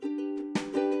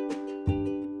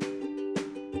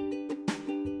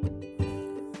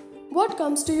What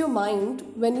comes to your mind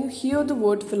when you hear the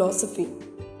word philosophy?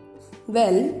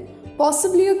 Well,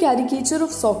 possibly a caricature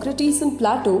of Socrates and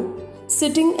Plato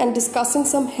sitting and discussing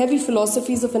some heavy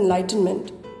philosophies of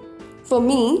enlightenment. For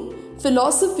me,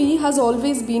 philosophy has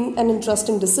always been an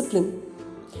interesting discipline.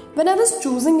 When I was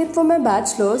choosing it for my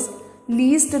bachelor's,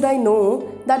 least did I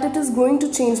know that it is going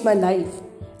to change my life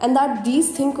and that these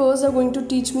thinkers are going to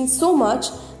teach me so much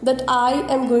that I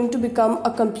am going to become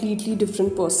a completely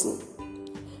different person.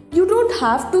 You don't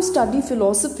have to study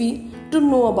philosophy to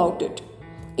know about it.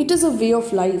 It is a way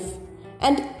of life,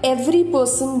 and every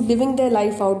person living their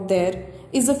life out there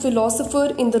is a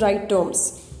philosopher in the right terms.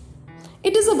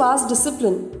 It is a vast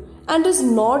discipline and is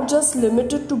not just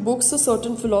limited to books or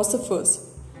certain philosophers.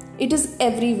 It is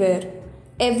everywhere.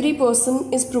 Every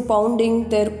person is propounding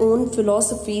their own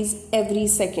philosophies every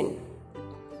second.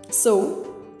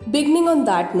 So, beginning on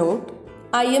that note,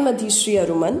 I am Adhishri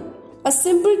Aruman, a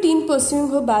simple teen pursuing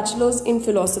her bachelor's in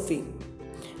philosophy.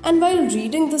 And while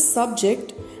reading this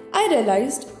subject, I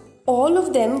realized all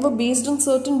of them were based on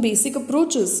certain basic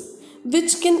approaches,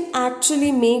 which can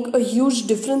actually make a huge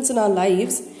difference in our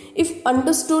lives if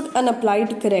understood and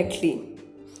applied correctly.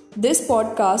 This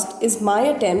podcast is my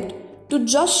attempt to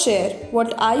just share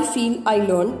what I feel I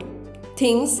learned,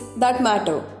 things that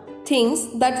matter,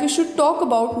 things that we should talk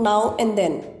about now and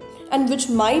then, and which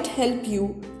might help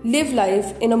you live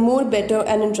life in a more better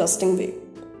and interesting way.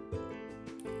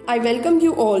 I welcome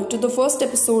you all to the first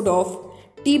episode of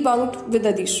Debunked with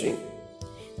Adhishri.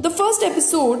 The first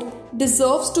episode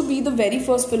deserves to be the very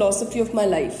first philosophy of my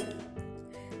life.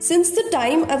 Since the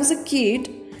time I was a kid,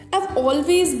 I've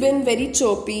always been very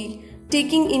chirpy,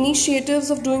 taking initiatives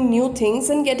of doing new things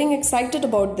and getting excited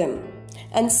about them,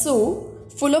 and so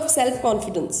full of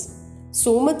self-confidence.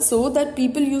 So much so that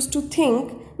people used to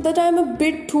think that I am a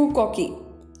bit too cocky.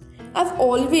 I've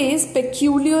always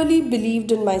peculiarly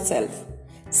believed in myself.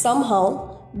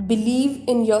 Somehow, believe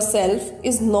in yourself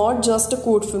is not just a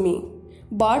quote for me,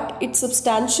 but it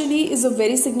substantially is a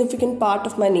very significant part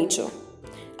of my nature.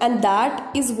 And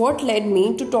that is what led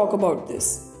me to talk about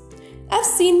this. I've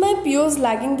seen my peers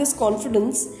lacking this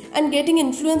confidence and getting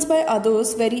influenced by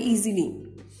others very easily.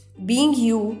 Being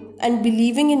you and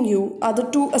believing in you are the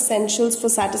two essentials for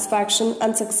satisfaction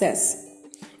and success.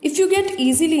 If you get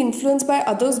easily influenced by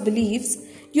others' beliefs,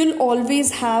 you'll always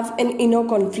have an inner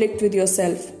conflict with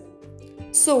yourself.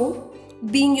 So,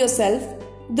 being yourself,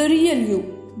 the real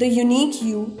you, the unique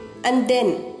you, and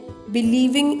then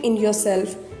believing in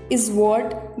yourself is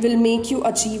what will make you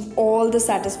achieve all the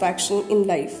satisfaction in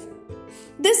life.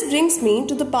 This brings me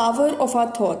to the power of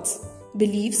our thoughts,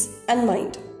 beliefs, and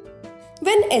mind.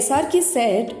 When SRK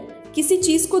said, किसी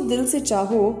चीज को दिल से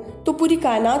चाहो तो पूरी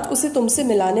कायनात उसे तुमसे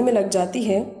मिलाने में लग जाती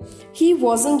है, he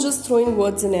wasn't just throwing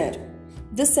words in air.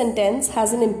 This sentence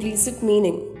has an implicit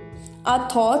meaning. Our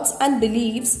thoughts and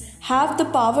beliefs have the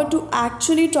power to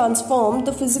actually transform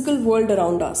the physical world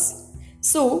around us.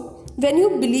 So, when you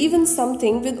believe in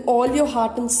something with all your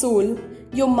heart and soul,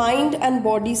 your mind and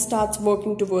body starts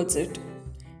working towards it.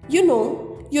 You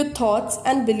know, your thoughts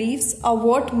and beliefs are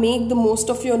what make the most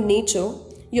of your nature,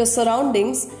 your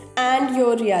surroundings, and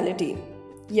your reality.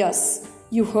 Yes,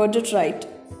 you heard it right.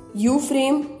 You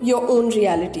frame your own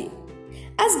reality.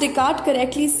 As Descartes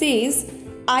correctly says,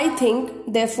 I think,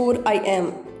 therefore I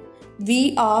am.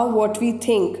 We are what we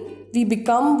think, we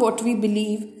become what we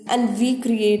believe, and we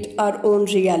create our own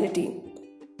reality.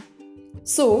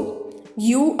 So,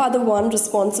 you are the one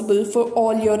responsible for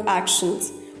all your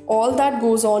actions, all that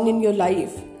goes on in your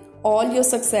life, all your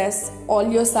success,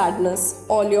 all your sadness,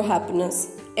 all your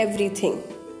happiness, everything.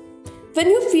 When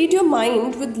you feed your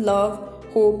mind with love,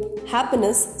 hope,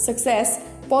 happiness, success,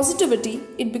 positivity,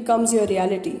 it becomes your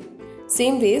reality.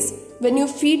 Same ways, when you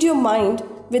feed your mind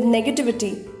with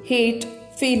negativity, hate,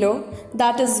 failure,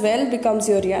 that as well becomes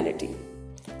your reality.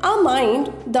 Our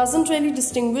mind doesn't really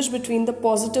distinguish between the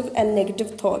positive and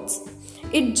negative thoughts.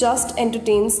 It just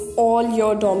entertains all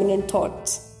your dominant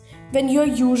thoughts. When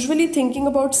you're usually thinking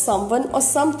about someone or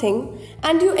something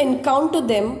and you encounter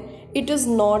them, it is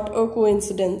not a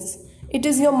coincidence. It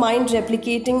is your mind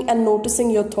replicating and noticing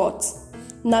your thoughts.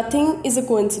 Nothing is a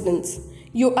coincidence.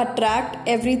 You attract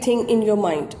everything in your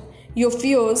mind. Your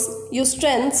fears, your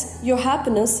strengths, your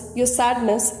happiness, your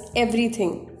sadness,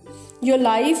 everything. Your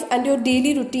life and your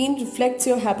daily routine reflects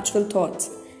your habitual thoughts.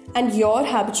 And your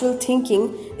habitual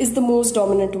thinking is the most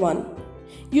dominant one.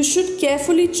 You should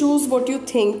carefully choose what you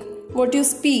think, what you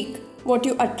speak, what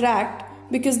you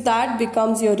attract, because that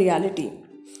becomes your reality.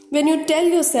 When you tell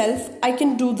yourself, I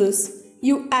can do this,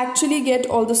 you actually get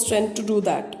all the strength to do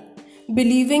that.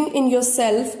 Believing in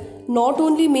yourself not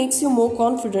only makes you more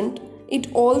confident,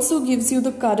 it also gives you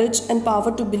the courage and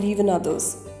power to believe in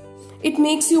others. It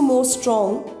makes you more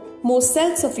strong, more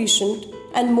self-sufficient,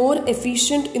 and more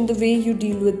efficient in the way you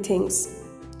deal with things.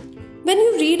 When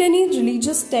you read any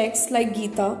religious texts like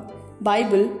Gita,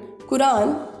 Bible,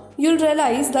 Quran, you'll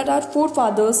realize that our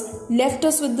forefathers left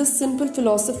us with this simple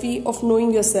philosophy of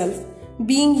knowing yourself,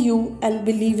 being you, and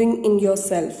believing in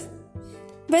yourself.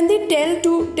 When they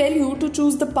tell you to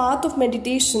choose the path of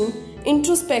meditation,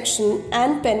 introspection,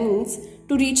 and penance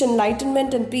to reach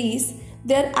enlightenment and peace,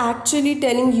 they're actually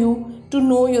telling you to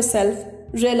know yourself,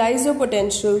 realize your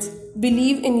potentials,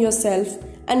 believe in yourself,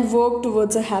 and work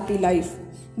towards a happy life.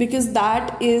 Because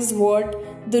that is what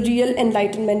the real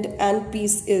enlightenment and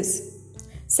peace is.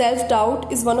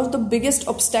 Self-doubt is one of the biggest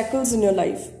obstacles in your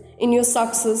life, in your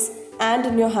success, and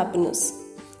in your happiness.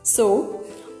 So,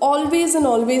 always and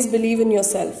always believe in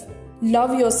yourself.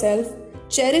 Love yourself,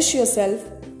 cherish yourself,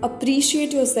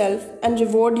 appreciate yourself, and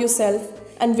reward yourself,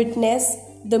 and witness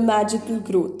the magical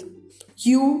growth.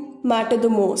 You matter the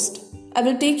most. I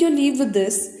will take your leave with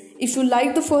this. If you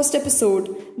liked the first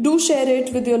episode, do share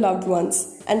it with your loved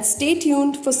ones and stay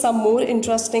tuned for some more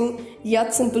interesting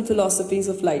yet simple philosophies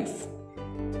of life.